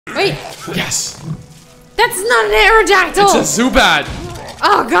Wait. Yes. That's not an Aerodactyl. It's a Zubat.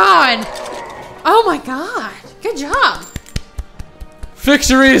 Oh god. Oh my god. Good job.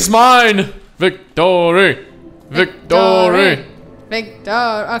 Victory is mine. Victory. Victory.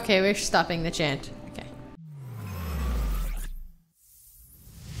 Victor. Okay, we're stopping the chant. Okay.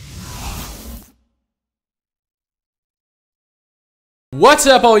 What's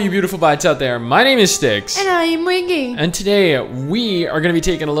up, all you beautiful bytes out there? My name is Styx. And I'm Wiggy. And today, we are going to be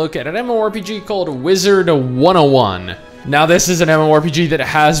taking a look at an MMORPG called Wizard 101. Now, this is an MMORPG that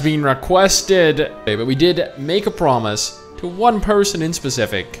has been requested, but we did make a promise to one person in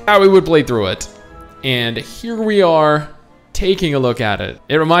specific how we would play through it. And here we are, taking a look at it.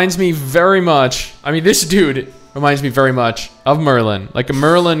 It reminds me very much, I mean, this dude reminds me very much of Merlin. Like a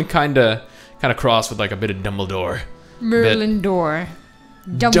Merlin kind of cross with like a bit of Dumbledore. Merlin door.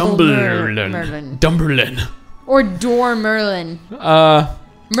 Merlin. Dumberlin. Or Door Merlin.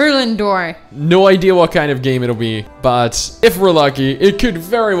 Merlin door. No idea what kind of game it'll be, but if we're lucky, it could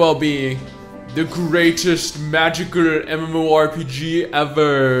very well be the greatest magical MMORPG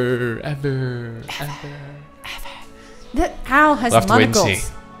ever. That owl has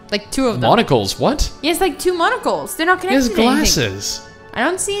monocles. Like 2 of them. Monocles? What? He has like 2 monocles. They're not He connected has to anything. glasses. I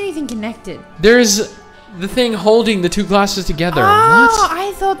don't see anything connected. There's the thing holding the 2 glasses together. Oh, What?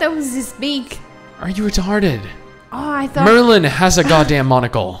 I thought that was his beak. Are you retarded? Oh, I thought... Merlin has a goddamn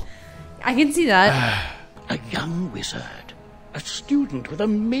monocle. I can see that. A young wizard, a student with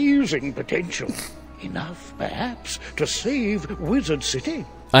amazing potential. Enough, perhaps, to save Wizard City.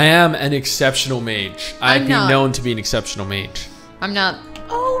 I am an exceptional mage. I've been not. known to be an exceptional mage. I'm not...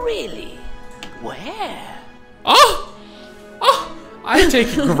 Oh, really? Where? Oh! I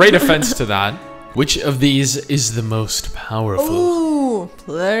take great offense to that. Which of these is the most powerful? Ooh,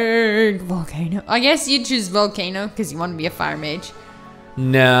 Plague Volcano. I guess you choose Volcano because you want to be a fire mage.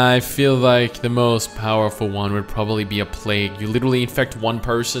 Nah, I feel like the most powerful one would probably be a plague. You literally infect one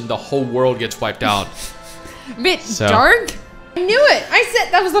person, the whole world gets wiped out. A bit dark? I knew it. I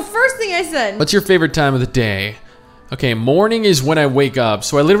said, that was the first thing I said. What's your favorite time of the day? Okay, morning is when I wake up.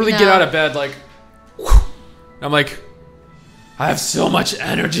 So I literally get out of bed like, whew, I'm like, I have so much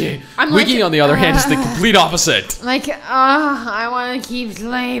energy. Wiggy, like, on the other hand, is the complete opposite. Like, I want to keep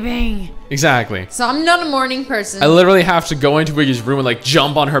sleeping. Exactly. So I'm not a morning person. I literally have to go into Wiggy's room and like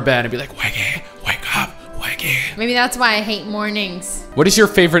jump on her bed and be like, Wiggy, wake up, Wiggy. Maybe that's why I hate mornings. What is your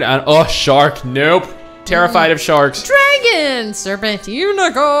favorite Oh, shark. Nope. Terrified of sharks. Dragon, serpent,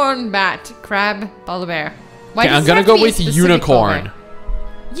 unicorn, bat, crab, polar bear. Why Okay, does I'm it gonna have to go be a with specific unicorn. polar bear?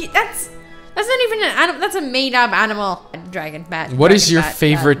 Yeah, that's not even an animal. That's a made-up animal. Dragon, bat. What dragon, is your bat,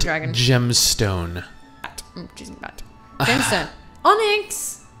 favorite bat, dragon, gemstone? bat. I'm choosing bat. Gemstone.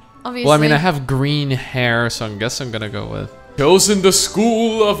 Onyx. Obviously. Well, I mean, I have green hair, so I guess I'm gonna go with... Chosen the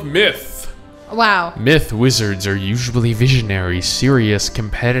school of myth. Wow. Myth wizards are usually visionary, serious,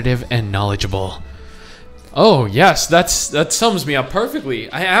 competitive, and knowledgeable. Oh, yes, that sums me up perfectly.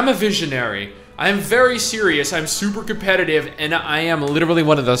 I am a visionary. I am very serious, I'm super competitive, and I am literally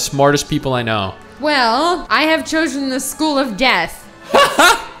one of the smartest people I know. Well, I have chosen the school of death.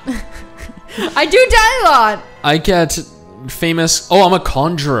 I do die a lot. I get famous... Oh, I'm a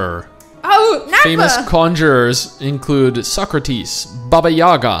conjurer. Oh, Nappa. Famous conjurers include Socrates, Baba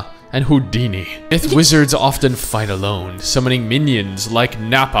Yaga, and Houdini. Myth wizards often fight alone, summoning minions like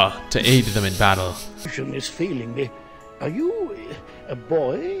Nappa to aid them in battle. Vision is failing me. Are you a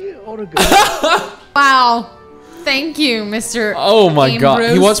boy or a girl? Wow. Thank you, Mr. Oh my god, he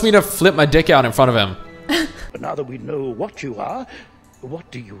Ambrose. wants me to flip my dick out in front of him. But now that we know what you are,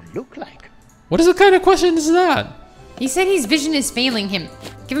 what do you look like? What is the kind of question is that? He said his vision is failing him.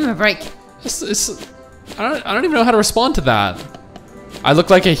 Give him a break. I don't even know how to respond to that. I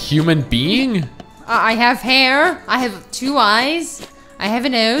look like a human being? I have hair. I have 2 eyes. I have a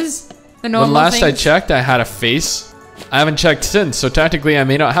nose. The normal When last I things. checked, I had a face. I haven't checked since, so technically I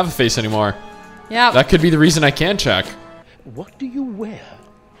may not have a face anymore. Yeah. That could be the reason I can't check. What do you wear?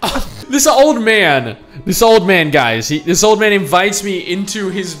 This old man, guys. This old man invites me into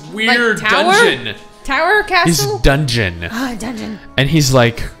his weird tower? dungeon. Tower His castle? dungeon. Ah, dungeon. And he's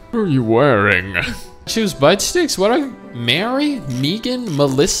like, what are you wearing? Choose bite sticks? What are Mary? Megan?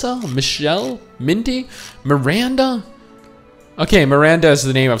 Melissa? Michelle? Mindy? Miranda? Okay, Miranda is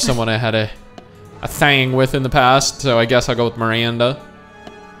the name of someone I had a thing with in the past, so I guess I'll go with Miranda.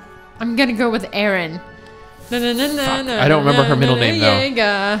 I'm gonna go with Erin. I don't remember her middle name, though.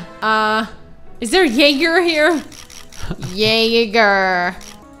 Jaeger. Is there Jaeger here? Jaeger.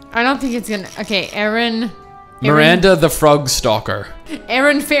 I don't think it's gonna... Okay, Erin. Miranda the Frog Stalker.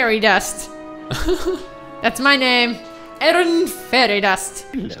 Erin Fairy Dust. That's my name. errand fairy dust.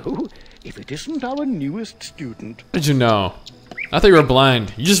 Hello, if it isn't our newest student. How did you know? I thought you were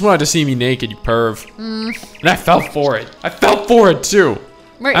blind. You just wanted to see me naked, you perv. And I fell for it. I fell for it too.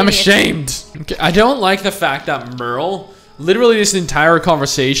 I'm ashamed. Okay, I don't like the fact that Merle, literally this entire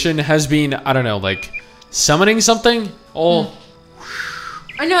conversation has been, I don't know, like, summoning something? Oh.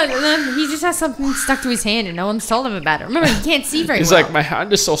 I know, and then he just has something stuck to his hand and no one's told him about it. Remember, he can't see very well. He's like, my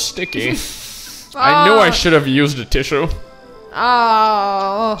hand is so sticky. I knew I should have used a tissue.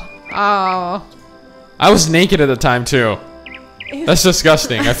 Oh. I was naked at the time too. That's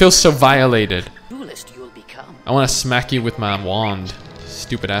disgusting. I feel so violated. I want to smack you with my wand.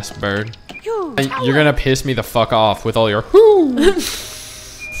 Stupid ass bird. You're gonna piss me the fuck off with all your whoo.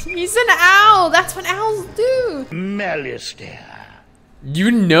 He's an owl. That's what owls do. Malistaire.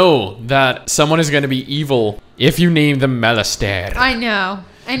 You know that someone is gonna be evil if you name them Malistaire. I know.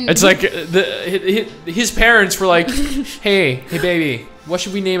 And it's like his parents were like, hey baby, what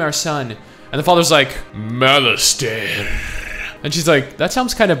should we name our son? And the father's like, Malistaire. And she's like, that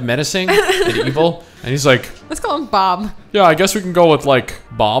sounds kind of menacing and evil. And he's like, let's call him Bob. Yeah, I guess we can go with like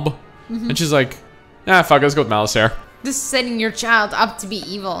Bob. And she's like, nah, fuck, let's go with Malistaire. Just setting your child up to be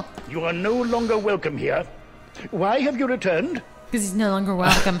evil. You are no longer welcome here. Why have you returned? Because he's no longer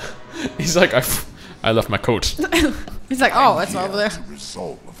welcome. He's like, I left my coat. He's like, oh, it's over there. To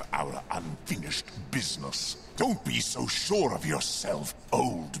resolve our unfinished business. Don't be so sure of yourself,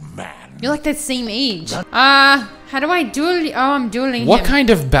 old man. You're like that same age. How do I duel? Oh, I'm dueling What him. kind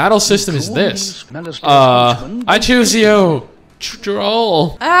of battle system is this? I choose you.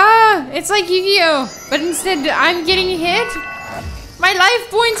 Troll. It's like Yu-Gi-Oh! But instead, I'm getting hit. My life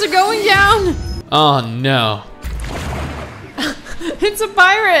points are going down. Oh no. It's a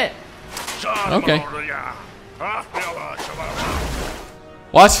pirate. Okay.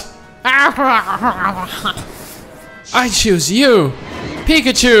 What? I choose you,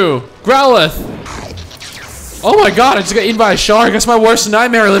 Pikachu, Growlithe. Oh my god, I just got eaten by a shark. That's my worst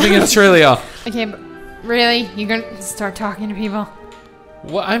nightmare living in Australia. Okay, but really? You're gonna start talking to people?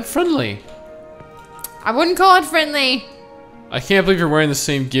 What? I'm friendly. I wouldn't call it friendly. I can't believe you're wearing the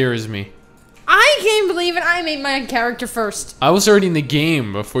same gear as me. I can't believe it. I made my character first. I was already in the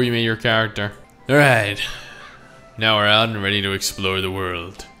game before you made your character. Alright. Now we're out and ready to explore the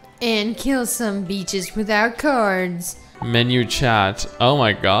world. And kill some beaches without cards. Menu chat. Oh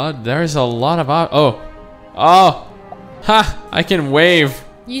my god, there's a lot of oh. Ha! I can wave.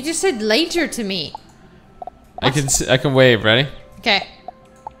 You just said later to me. I can wave. Ready? Okay.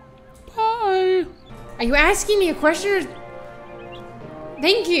 Bye. Are you asking me a question? Or...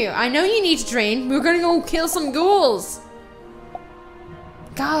 Thank you. I know you need to train. We're gonna go kill some ghouls.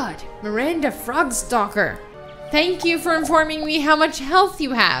 God, Miranda Frogstalker. Thank you for informing me how much health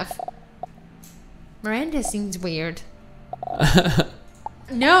you have. Miranda seems weird.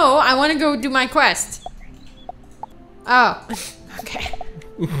 No, I want to go do my quest. Oh, okay.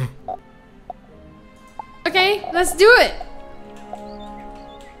 Okay, let's do it.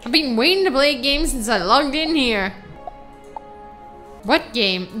 I've been waiting to play a game since I logged in here. What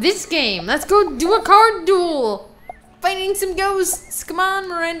game? This game. Let's go do a card duel. Fighting some ghosts. Come on,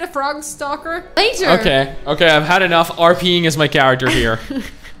 Miranda Frogstalker. Later. Okay, I've had enough RPing as my character here.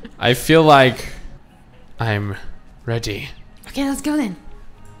 I feel like I'm ready. Okay, let's go then.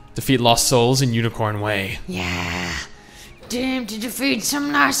 Defeat lost souls in Unicorn Way. Yeah. Damn to defeat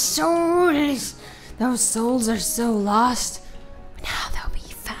some lost souls. Those souls are so lost. But now they'll be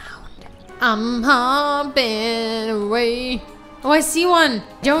found. I'm hopping away. Oh, I see one.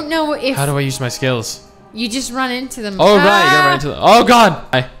 Don't know if... How do I use my skills? You just run into them. Oh, right, you gotta run into them. Oh, God!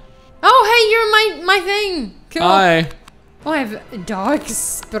 Hi. Oh, hey, you're my thing. Cool. Hi. Oh, I have Dark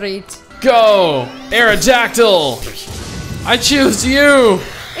Spirit. Go! Aerodactyl! I choose you!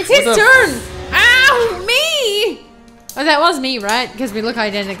 It's his turn! Ow, me! Oh, that was me, right? Because we look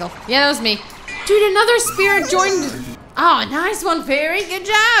identical. Yeah, that was me. Dude, another spirit joined. Oh, nice one, Fairy. Good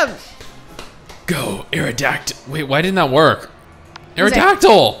job. Go, Aerodactyl. Wait, why didn't that work?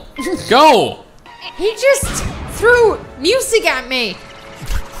 Aerodactyl! Go! He just threw music at me.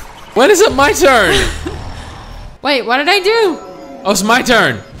 When is it my turn? Wait, what did I do? Oh, it's my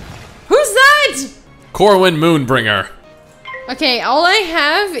turn. Who's that? Corwin Moonbringer. Okay, all I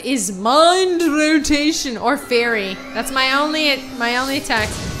have is Mind Rotation or Fairy. That's my only attack.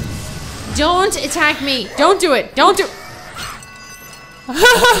 Don't attack me. Don't do it. Don't do.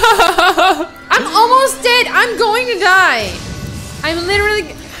 I'm almost dead. I'm going to die. I'm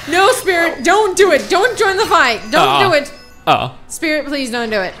literally. No, Spirit. Don't do it. Don't join the fight. Don't do it. Spirit, please don't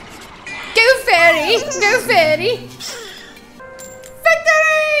do it. Go, Fairy. Go, Fairy.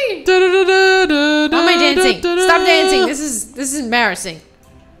 Victory! me! Why am I dancing? Stop dancing. This is embarrassing.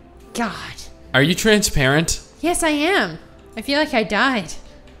 God. Are you transparent? Yes, I am. I feel like I died.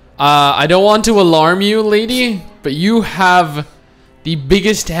 I don't want to alarm you, lady, but you have the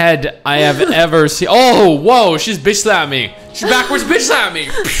biggest head I have ever seen. Oh, whoa, she's bitch slapped me. She's backwards bitch slapped me.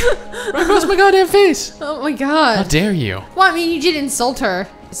 Right across my goddamn face. Oh my god. How dare you? Well, I mean, you did insult her.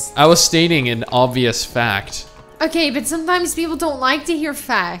 I was stating an obvious fact. Okay, but sometimes people don't like to hear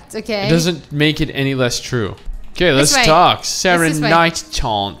facts, okay? It doesn't make it any less true. Okay, let's This way. talk. This Serenite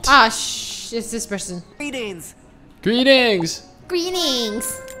chant. Ah, shh. It's this person. Greetings. Greetings.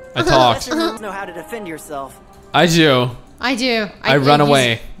 Greetings. I talked. You know how to defend yourself. I do. I do. I run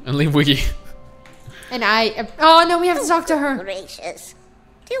away and leave Wiggy. And I... Oh, no, we have to talk to her. Gracious.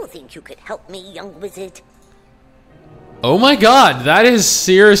 Do you think you could help me, young wizard? Oh my god, that is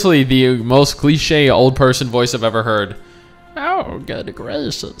seriously the most cliche old person voice I've ever heard. Oh, good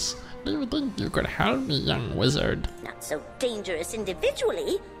gracious. Do you think you could help me, young wizard? Not so dangerous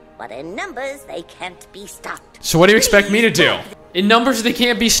individually, but in numbers they can't be stopped. So what do you expect me to do? In numbers, they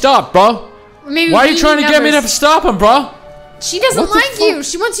can't be stopped, bro. Maybe Why are we you trying to need get me to numbers. stop him, bro? She doesn't What the like you. fuck?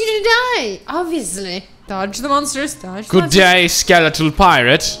 She wants you to die. Obviously. Dodge the monsters. Dodge the Good monsters. day, skeletal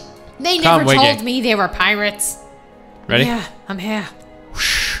pirate. They Come, never Wiggy. told me they were pirates. Ready? Yeah, I'm here.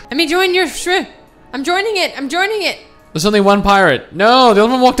 Let me join your shrimp. I'm joining it. I'm joining it. There's only one pirate. No, the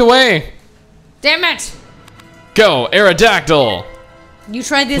other one walked away. Damn it. Go, Aerodactyl. You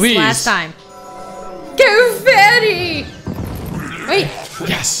tried this Please. last time. Go fairy. Wait,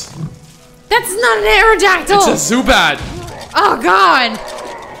 Yes. that's not an Aerodactyl. It's a Zubat. Oh god.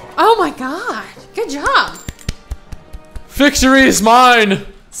 Oh my god. Good job. Victory is mine.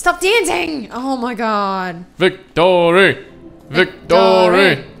 Stop dancing. Oh my god. Victory.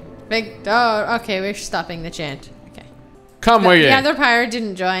 Victory. Victor. Okay, we're stopping the chant. Okay. Come, Wiggy. The other pirate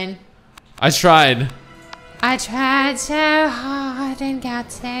didn't join. I tried. I tried so hard and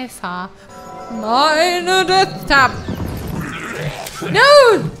got so far. Mine death tap.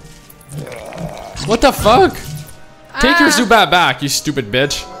 No! What the fuck? Take your Ah. Zubat back, you stupid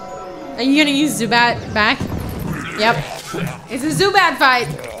bitch. Are you gonna use Zubat back? Yep. It's a Zubat fight.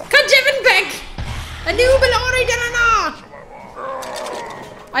 Kajivin pick! A new Belori Danana!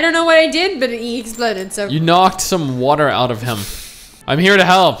 I don't know what I did, but he exploded, so. You knocked some water out of him. I'm here to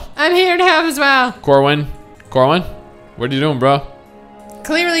help. I'm here to help as well. Corwin. Corwin? What are you doing, bro?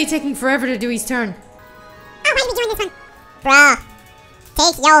 Clearly taking forever to do his turn. Oh, why did we join this one? Bruh.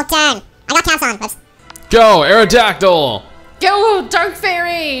 Take your turn. I got tabs on. Let's Go, Aerodactyl. Go, Dark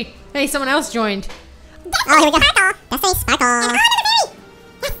Fairy! Hey, someone else joined. Oh, here we go. Sparkle. That's a sparkle. And yes.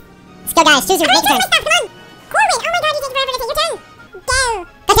 Let's go, guys. Choose your make your turn. Come on. Corwin, oh my god, you take forever to take your turn. Go.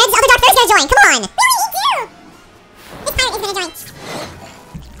 But the other Dark Fairy's gonna join. Come on. Really, he too. This pirate is gonna join.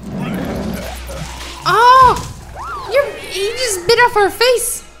 Oh! He just bit off her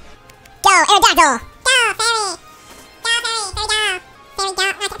face. Go, Aerodactyl. Go, fairy. Go, fairy. Fairy, go. Fairy, go.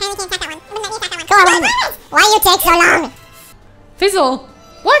 No, fairy can't attack that one. Wouldn't let me attack that one. Corwin, why you take so long? Fizzle.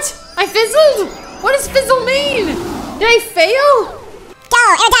 What? I fizzled? What does fizzle mean? Did I fail? Go,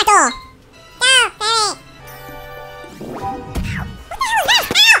 Aerodactyl. Go, fairy. What the hell is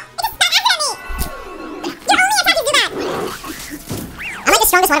this? Ow! It just got after me. You're only attacking Zubat. I'm like the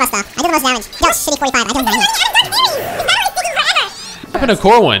strongest one of us, though. I do the most damage. Yo, shitty 45. I don't know. What happened to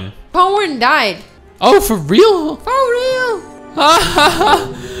Corwin? Corwin died. Oh, for real? For real?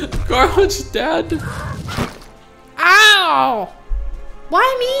 Corwin's dead. Ow!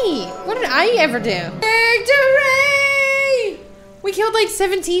 Why me? What did I ever do? Victory! We killed like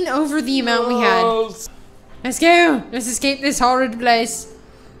 17 over the amount we had. Let's go. Let's escape this horrid place.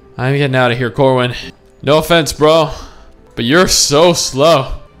 I'm getting out of here, Corwin. No offense, bro, but you're so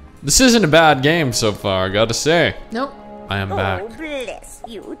slow. This isn't a bad game so far, I gotta say. Nope. I am back. Oh, bless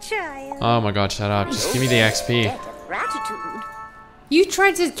you, child. Oh my god, shut up. Just give me the XP. Debt of gratitude. You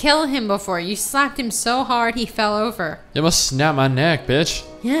tried to kill him before. You slapped him so hard he fell over. You must snap my neck, bitch.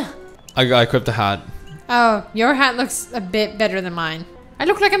 Yeah. I equipped the hat. Oh, your hat looks a bit better than mine. I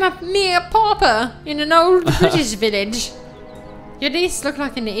look like I'm a mere pauper in an old British village. You at least look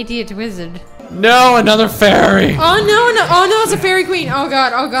like an idiot wizard. No, another fairy. Oh no, no, oh no, it's a fairy queen. Oh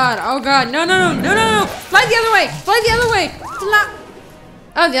god, oh god, oh god. No, no, no, no, no, no. Fly the other way, fly the other way.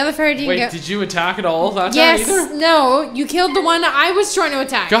 Oh, the other fairy didn't Wait, go. did you attack at all that Yes, time either? no, you killed the one I was trying to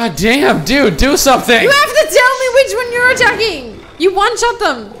attack. God damn, dude, do something. You have to tell me which one you're attacking. You one-shot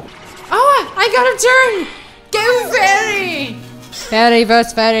them. Oh, I got a turn. Go fairy. Fairy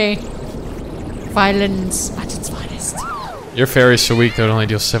versus fairy. Violence at its finest. Your fairy's so weak that it only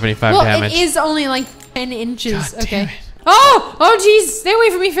deals 75 Well, damage. it is only like 10 inches. God Okay. damn it. Oh! Oh, jeez! Stay away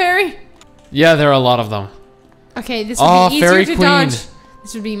from me, fairy! Yeah, there are a lot of them. Okay, this would be easier Fairy to Queen. dodge.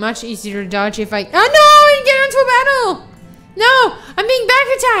 This would be much easier to dodge if I... Oh, no! I didn't get into a battle! No! I'm being back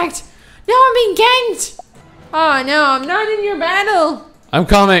attacked! No, I'm being ganked! Oh, no, I'm not in your battle! I'm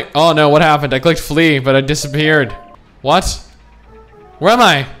coming. Oh no, what happened? I clicked flee, but I disappeared. What? Where am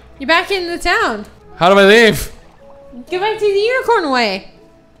I? You're back in the town. How do I leave? Go back to the unicorn way.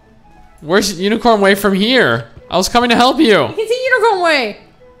 Where's Unicorn Way from here? I was coming to help you. I can see unicorn way.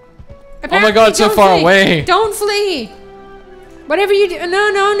 Oh my god, it's so Don't far flee. away. Don't flee. Whatever you do.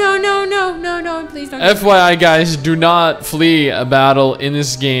 No, please don't. FYI, guys, do not flee a battle in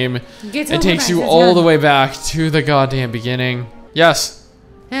this game. It takes you all the way back to the goddamn beginning. Yes.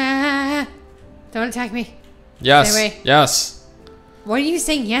 Don't attack me. Yes. Stay away. Yes. What are you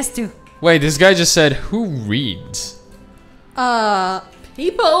saying yes to? Wait, this guy just said, who reads?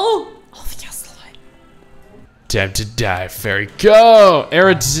 People. Time to die, fairy. Go!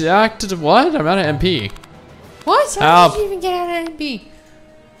 Aerodactyl. What? I'm out of MP. What? How did you even get out of MP?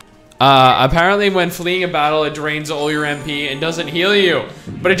 Apparently when fleeing a battle, it drains all your MP and doesn't heal you.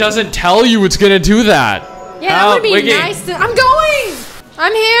 But it doesn't tell you it's gonna do that. Yeah, that would be nice to... I'm going!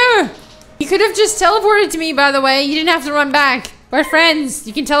 I'm here! You could have just teleported to me, by the way. You didn't have to run back. We're friends.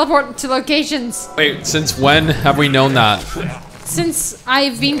 You can teleport to locations. Wait, since when have we known that? Since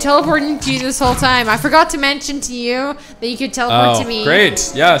I've been teleporting to you this whole time. I forgot to mention to you that you could teleport to me.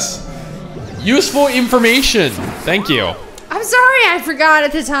 Great, yes. Useful information. Thank you. I'm sorry I forgot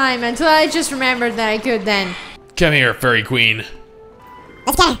at the time until I just remembered that I could then. Come here, fairy queen.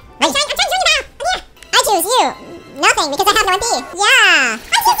 Let's get her. Right. I'm trying to join you now. I'm here. I choose you. Nothing, because I have no MP. Yeah.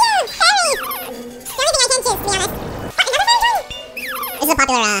 I choose you. Hey. The only thing I can choose, to be honest. What, another fairy queen? This is a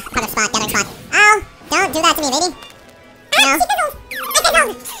popular part of spot, gathering spot. Oh, don't do that to me, lady. No.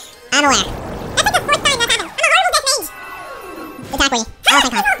 I'm aware. That's like the fourth time that's happened. I'm a horrible death mage. Attack me. Oh,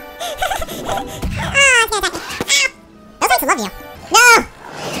 thank God. Oh, it's gonna attack me. Ow. Those ones love you. No.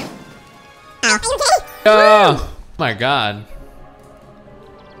 Ow. Are you okay? Oh my god.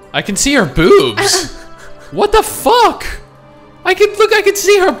 I can see her boobs. What the fuck? I can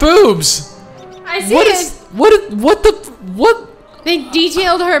see her boobs. I see it. What? They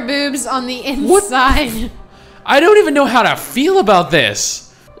detailed her boobs on the inside. I don't even know how to feel about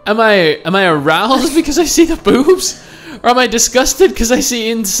this. Am I aroused because I see the boobs? Or am I disgusted because I see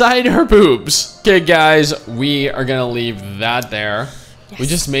inside her boobs? Okay, guys, we are gonna leave that there. Yes. We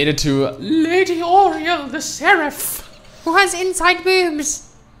just made it to Lady Oriel the Seraph, who has inside boobs.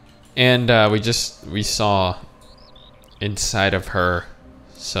 And we saw inside of her,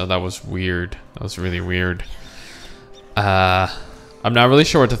 so that was weird. That was really weird. I'm not really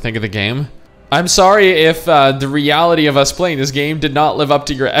sure what to think of the game. I'm sorry if the reality of us playing this game did not live up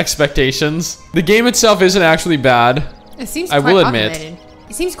to your expectations. The game itself isn't actually bad. It seems I quite will populated. admit.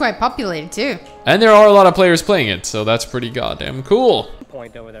 It seems quite populated too. And there are a lot of players playing it, so that's pretty goddamn cool.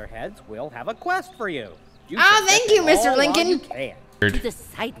 Point over their heads, we'll have a quest for you. Ah, thank you, Mr. Lincoln. To the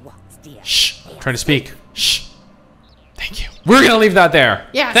sidewalks, dear. Shh, I'm trying to speak. Shh. Thank you. We're gonna leave that there.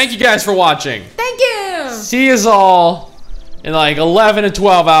 Yes. Thank you guys for watching. Thank you. See yous all in like 11 to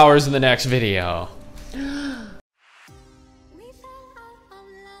 12 hours in the next video. And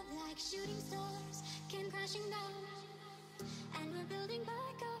we're building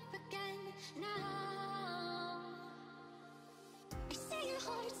back up again now.